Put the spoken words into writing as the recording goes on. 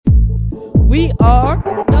We are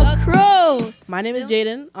The Crow. My name is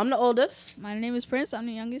Jaden. I'm the oldest. My name is Prince. I'm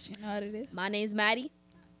the youngest. You know how it is. My name's Maddie,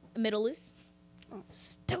 middleist.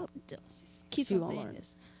 Still, just keeps on saying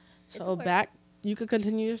this. So back, you could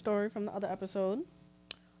continue your story from the other episode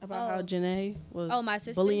about how Janae was my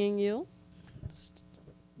sister? bullying you.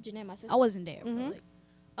 Janae, my sister. I wasn't there. Mhm.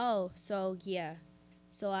 But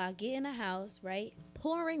So I get in the house, right?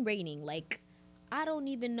 Pouring raining. Like, I don't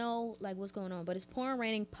even know like what's going on, but it's pouring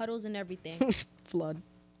raining, puddles and everything. Flood.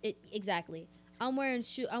 Exactly. I'm wearing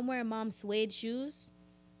mom's suede shoes,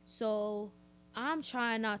 so I'm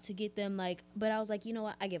trying not to get them but I was like, you know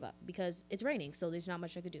what? I give up because it's raining, so there's not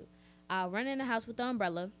much I could do. I run in the house with the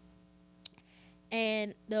umbrella,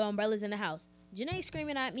 and the umbrella's in the house. Janae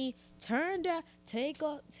screaming at me, turn down, take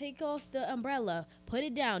off the umbrella, put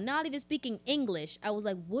it down. Not even speaking English. I was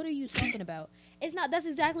like, what are you talking about? That's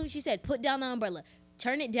exactly what she said. Put down the umbrella,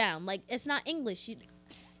 turn it down. Like, it's not English.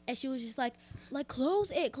 She was just like, close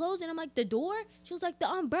it. And I'm like, the door? She was like, the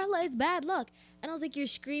umbrella is bad luck. And I was like, you're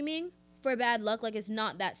screaming for bad luck like it's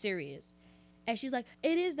not that serious. And she's like,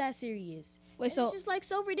 it is that serious. Wait, and it's just like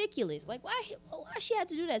so ridiculous. Like, why she had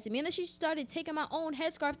to do that to me? And then she started taking my own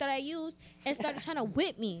headscarf that I used and started trying to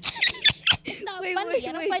whip me. It's not funny.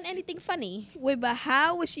 I don't find anything funny. wait, but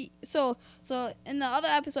how was she? So in the other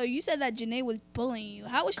episode, you said that Janae was bullying you.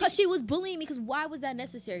 How was she? Because she was bullying me. Because why was that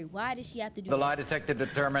necessary? Why did she have to do that? The lie detector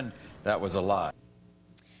determined that was a lie.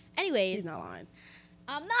 Anyways, He's not lying.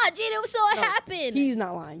 I'm not. Gina, it happened. He's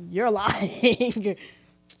not lying. You're lying.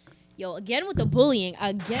 Yo, again with the bullying.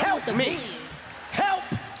 Help me. Help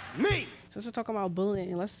me! Since we're talking about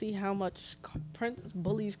bullying, let's see how much Prince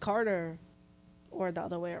bullies Carter, or the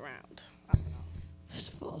other way around. I don't know.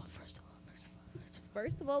 First of all.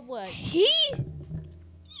 First of all, what? He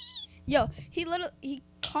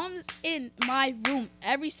comes in my room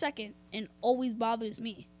every second and always bothers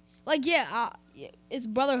me. Like, it's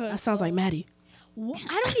brotherhood. That sounds like Maddie.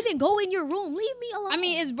 I don't even go in your room. Leave me alone. I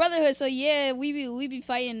mean, it's brotherhood, so yeah, we be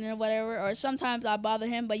fighting or whatever, or sometimes I bother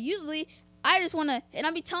him, but usually I just want to, and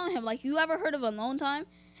I be telling him, like, you ever heard of alone time?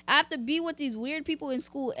 I have to be with these weird people in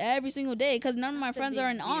school every single day because none of my friends are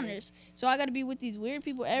in honors, so I got to be with these weird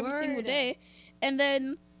people every single day, and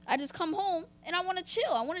then I just come home and I want to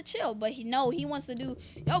chill, but he wants to do,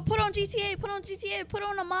 put on GTA, put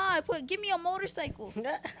on a mod, give me a motorcycle.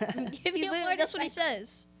 give me a motorcycle. That's what he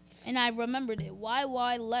says. And I remembered it.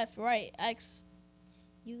 Y, left, right, X.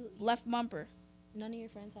 You left bumper. None of your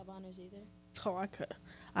friends have honors either? Oh, I could.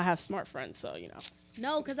 I have smart friends, so, you know.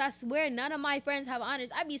 No, because I swear none of my friends have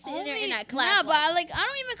honors. I be sitting there in that class. Nah, but I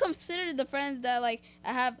don't even consider the friends that, I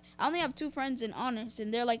have. I only have 2 friends in honors,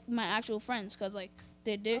 and they're, my actual friends, because,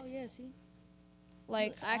 they're Oh, yeah, see?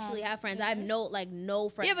 I actually have friends. I have no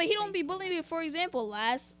friends. Yeah, but he don't be bullying me. For example,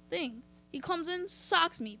 last thing. He comes in,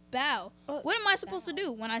 socks me, bow. What am I supposed to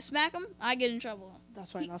do? When I smack him, I get in trouble.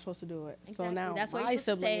 That's why you're not supposed to do it. Exactly. So now, That's what my you're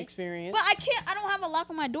supposed to sibling say. experience. But I don't have a lock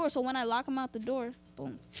on my door, so when I lock him out the door,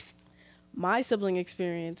 boom. My sibling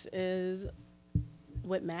experience is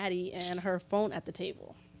with Maddie and her phone at the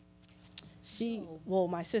table.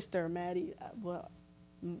 My sister Maddie,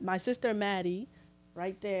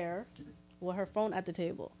 right there with her phone at the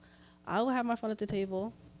table. I will have my phone at the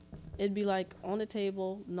table. It'd be on the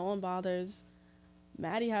table, no one bothers.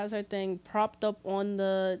 Maddie has her thing propped up on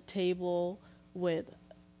the table with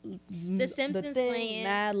The Simpsons playing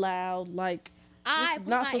mad loud. I put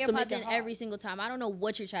not my supposed to make AirPods it in hot. every single time. I don't know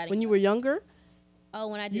what you're chatting When you about. were younger, Oh,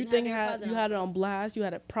 when I you didn't have think AirPods in, you had it on blast, you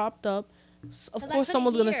had it propped up. Of 'Cause I course, couldn't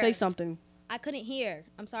someone's gonna hear. say something. I couldn't hear.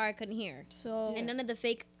 I'm sorry, I couldn't hear. So And none of the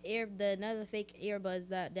fake earbuds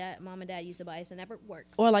that mom and dad used to buy us, it never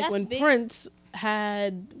worked. Or That's when big. Prince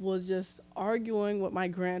was just arguing with my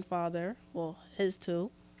grandfather, well, his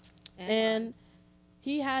too, and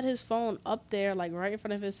he had his phone up there, right in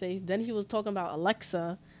front of his face. Then he was talking about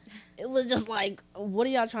Alexa. It was just what are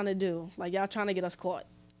y'all trying to do? Y'all trying to get us caught?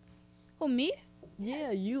 who, me?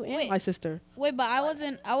 Yeah, you and Wait. my sister. Wait, but I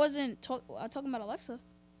wasn't talking about Alexa.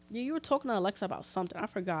 Yeah, you were talking to Alexa about something. I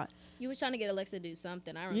forgot. You were trying to get Alexa to do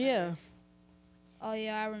something. I remember. Yeah. Oh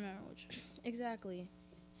yeah, I remember what you. Exactly.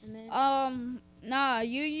 And then Nah,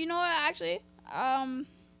 you know what, actually,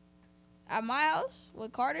 at my house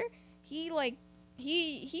with Carter, he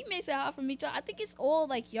makes it hard for me to. I think it's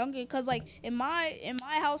all younger, cause in my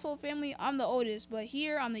household family, I'm the oldest, but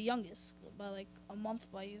here I'm the youngest by a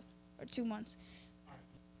month by you, or 2 months.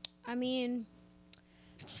 I mean,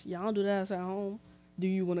 Y'all don't do that at home. Do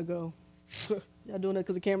you want to go? Y'all doing it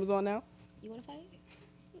because the camera's on now? you want to fight?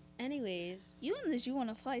 Anyways, You and this, you want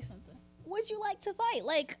to fight something? would you like to fight?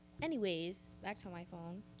 Anyways, back to my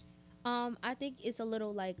phone. I think it's a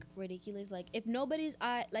little like ridiculous. Like if nobody's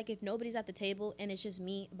at the table and it's just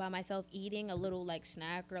me by myself eating a little like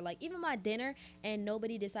snack or like even my dinner and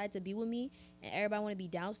nobody decides to be with me and everybody want to be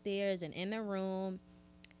downstairs and in their room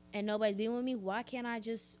and nobody's being with me, why can't I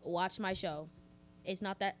just watch my show? It's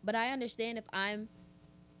not that, but I understand if I'm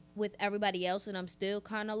with everybody else and I'm still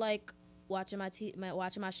kind of like watching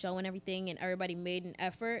watching my show and everything and everybody made an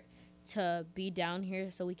effort to be down here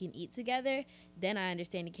so we can eat together, then I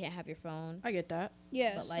understand you can't have your phone. I get that.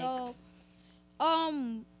 Yeah. But, like- So,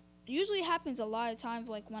 usually happens a lot of times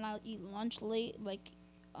like when I eat lunch late, like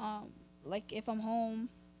if I'm home,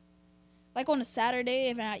 like on a Saturday,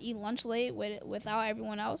 if I eat lunch late without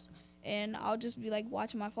everyone else, and I'll just be like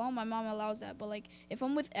watching my phone. My mom allows that, but like if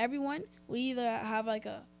I'm with everyone, we either have like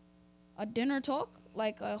a dinner talk,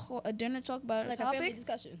 like a dinner talk about Like a a family topic,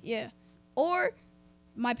 discussion. yeah, or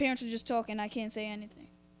my parents will just talk and I can't say anything.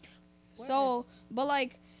 So, but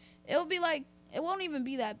like, it'll be like, it won't even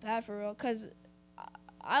be that bad for real, cause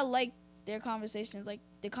I like their conversations, like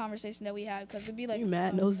the conversation that we have, cause it'd be like You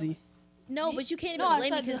mad nosy. No, Me? but you can't No, even I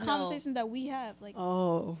blame me said the because conversations that we have, like,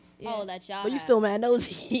 Oh. yeah. Oh, that y'all. But you have. still mad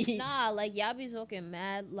nosy. Nah, like y'all be talking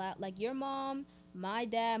mad loud. Like your mom, my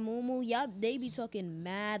dad, Moo, y'all they be talking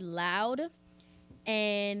mad loud,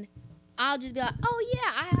 and I'll just be like, oh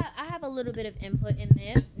yeah, I have a little bit of input in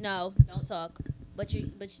this. No, don't talk. But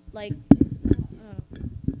like,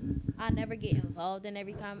 I never get involved in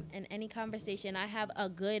in any conversation. I have a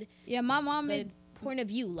good Yeah, my mom made point of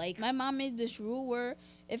view. Like my mom made this rule where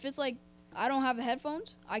if it's like I don't have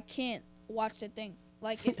headphones, I can't watch the thing.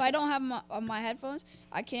 Like if I don't have my headphones,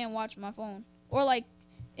 I can't watch my phone. Or like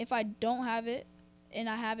if I don't have it and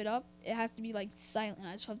I have it up, it has to be like silent.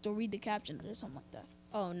 I just have to read the captions or something like that.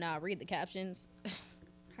 oh nah, read the captions.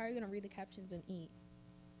 How are you gonna read the captions and eat?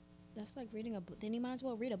 That's like reading a book. Then you might as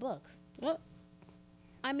well read a book. What?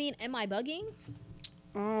 I mean, am I bugging?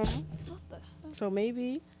 What the? So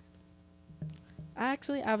maybe I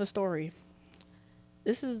have a story.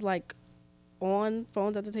 This is like on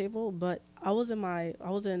phones at the table, but I was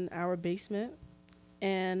in our basement,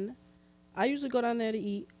 and I usually go down there to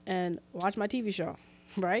eat and watch my TV show,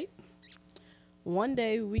 right? One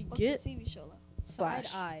day we What's get the TV show? Like? Side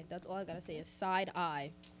Flash. eye. That's all I gotta say is side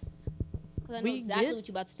eye. Because I know We exactly get- what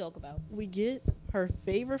you're about to talk about. we get her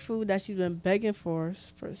favorite food that she's been begging for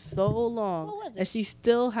so long, What was it? and she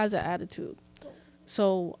still has an attitude.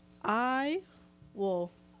 So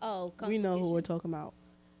Oh, we know who we're talking about.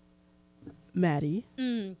 Maddie.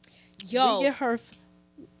 Yo,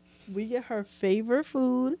 We get her favorite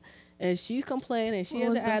food, and she's complaining, and she What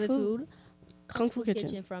has was an the food? attitude. Kung Fu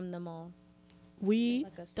Kitchen. from the mall. We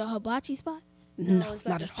It's like The hibachi spot? no, it's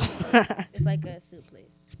like not a at soup all. place. It's like a soup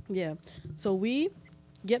place. Yeah. So we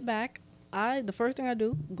get back. The first thing I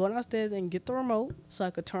do, go downstairs and get the remote so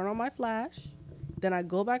I could turn on my flash. Then I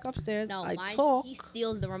go back upstairs. No, I mind talk. he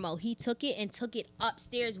steals the remote. He took it and took it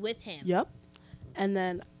upstairs with him. Yep. And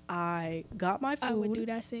then I got my food. I would do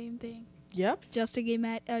that same thing. Yep. Just to get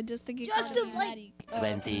mad. Just to get Just caught to, up like- Maddie,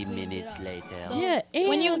 20 minutes later. So Yeah, and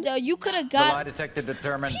when you could have The lie got. detector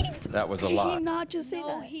determined that was a Did he lie. not just say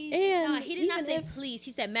No, that? he And he did not even say if- please.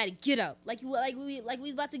 He said, "Maddie, get up." Like we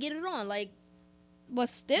was about to get it on. Like But I was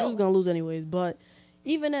still, gonna lose anyways. But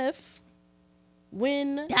even if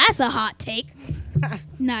when that's a hot take.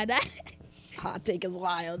 Nah, that. hot take is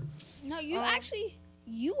wild. No, you actually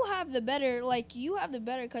you have the better. Like you have the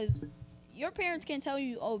better because your parents can tell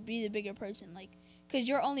you, "Oh, be the bigger person." Like, because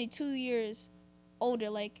you're only 2 years older.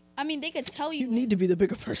 Like, I mean, they could tell You you, need to be the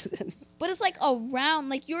bigger person. but it's like around.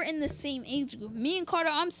 Like you're in the same age group. Me and Carter,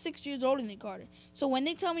 I'm 6 years older than Carter. So when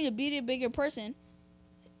they tell me to be the bigger person,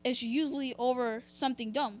 it's usually over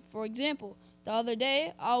something dumb. For example, the other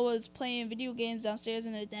day I was playing video games downstairs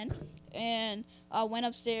in the den, and I went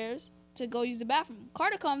upstairs to go use the bathroom.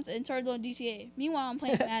 Carter comes and turns on GTA. Meanwhile, I'm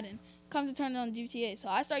playing Madden. Comes and turns on GTA. So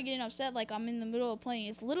I start getting upset like I'm in the middle of playing.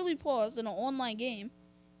 It's literally paused in an online game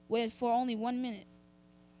for only 1 minute.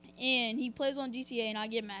 And he plays on GTA and I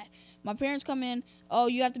get mad. My parents come in, "Oh,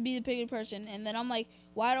 you have to be the bigger person." And then I'm like,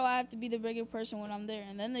 "Why do I have to be the bigger person when I'm there?"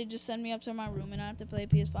 And then they just send me up to my room and I have to play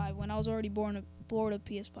PS5 when I was already bored of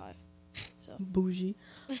PS5. So Bougie.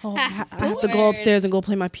 Oh, I have to go upstairs and go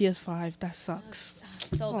play my PS5. That sucks.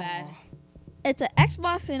 so bad. it's an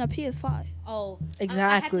Xbox and a PS5. Oh,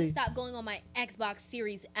 Exactly. I had to stop going on my Xbox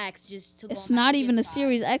Series X just to go. It's on my not even a PS5.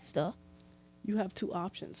 Series X though. You have two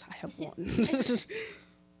options. I have one.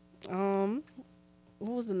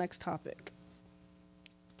 What was the next topic?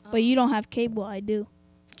 But you don't have cable. I do.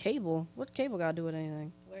 Cable. What cable got to do with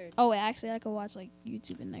anything? Word. Oh, wait, actually, I could watch like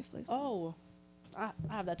YouTube and Netflix. Oh, I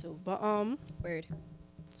have that too. But Word.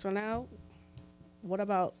 so now, what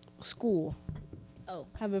about school. Oh.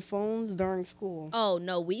 Having phones during school. Oh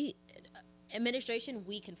no, we administration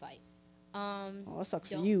we can fight. Oh, that sucks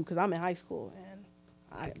for Don't. you because I'm in high school and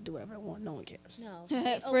I do whatever I want. No one cares. No.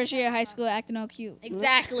 First year of high school acting all cute.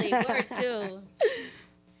 Exactly. Word too.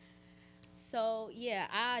 So yeah,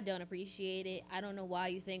 I don't appreciate it. I don't know why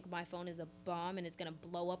you think my phone is a bomb and it's gonna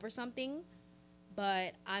blow up or something,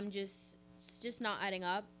 but it's just not adding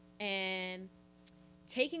up. And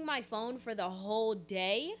taking my phone for the whole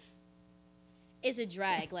day is a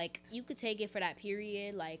drag. Like you could take it for that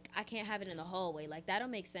period. Like I can't have it in the hallway. Like that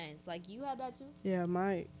don't make sense. Like you had that too? Yeah,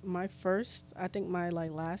 my first, I think my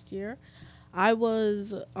like last year, I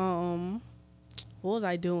was what was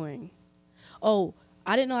I doing? Oh,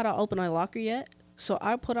 I didn't know how to open my locker yet, so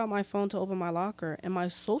I put out my phone to open my locker, and my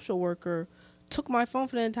social worker took my phone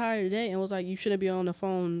for the entire day and was like, "You shouldn't be on the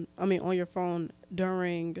phone. I mean, on your phone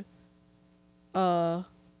during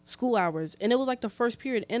school hours." And it was like the first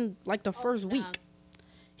period in like the first week.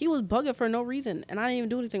 He was bugging for no reason, and I didn't even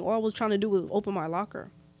do anything. All I was trying to do was open my locker.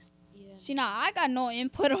 Yeah. See, now I got no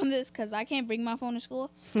input on this because I can't bring my phone to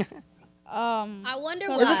school. I wonder Is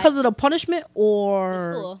why. Is it because of the punishment It's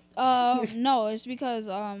or? cool. No, it's because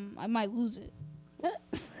I might lose it.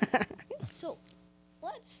 So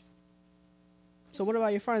what? So what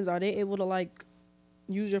about your friends? Are they able to like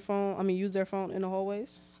use your phone? I mean, use their phone in the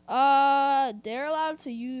hallways? They're allowed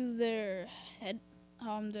to use their their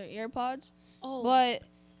AirPods, Oh, but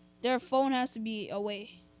their phone has to be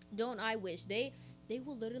away. don't I wish they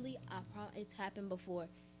will literally. It's happened before.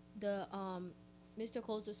 The Mr.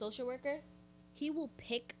 Cole's the social worker. He will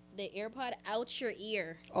pick the AirPod out your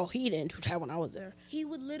ear. Oh, he didn't do that when I was there. He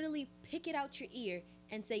would literally pick it out your ear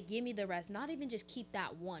and say, "Give me the rest." Not even just keep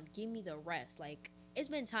that one. Give me the rest. Like it's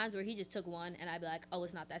been times where he just took one and I'd be like, "Oh,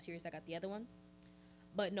 it's not that serious. I got the other one."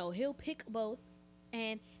 But no, he'll pick both,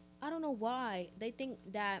 and I don't know why they think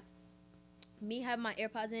that me having my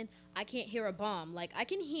AirPods in, I can't hear a bomb. Like I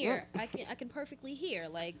can hear, I can perfectly hear.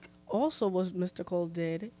 Like Also, what Mr. Cole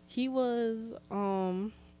did, he was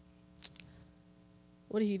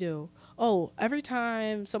what did he do? Oh, every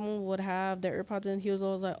time someone would have their AirPods in, he was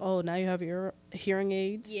always like, "Oh, now you have your hearing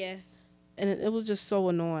aids." yeah, And it was just so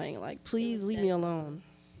annoying. Like, please leave me alone.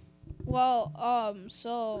 Well,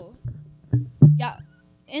 so yeah,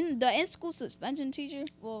 in the in-school suspension teacher.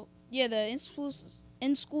 Well, yeah, the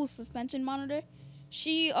in-school suspension monitor.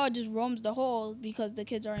 She just roams the halls because the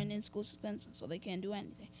kids are in school suspension, so they can't do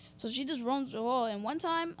anything. So she just roams the hall. And one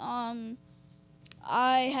time,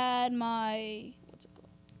 I had my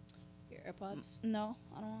your AirPods. no,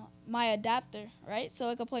 I don't know, my adapter, right? So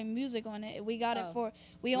I could play music on it. We got it Oh. for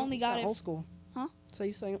we only You got sound it old school. Huh? So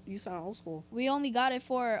you sound old school. we only got it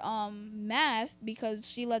for math because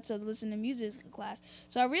she lets us listen to music in class.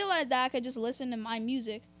 So I realized that I could just listen to my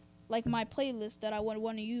music, like my playlist that I would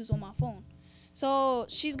want to use on my phone. So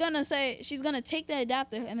she's gonna take the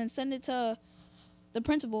adapter and then send it to the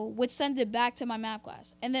principal, which sends it back to my math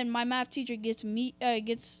class. And then my math teacher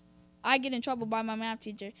I get in trouble by my math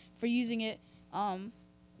teacher for using it non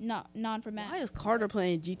for math. Why is Carter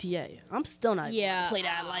playing GTA? I'm still not Yeah, play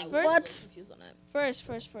that. Like First- what? Confused on that. First.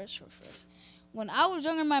 When I was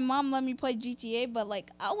younger, my mom let me play GTA, but like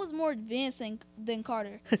I was more advanced than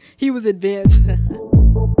Carter. He was advanced.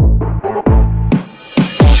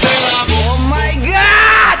 Oh my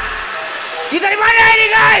god! Kita di mana ini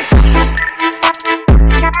guys?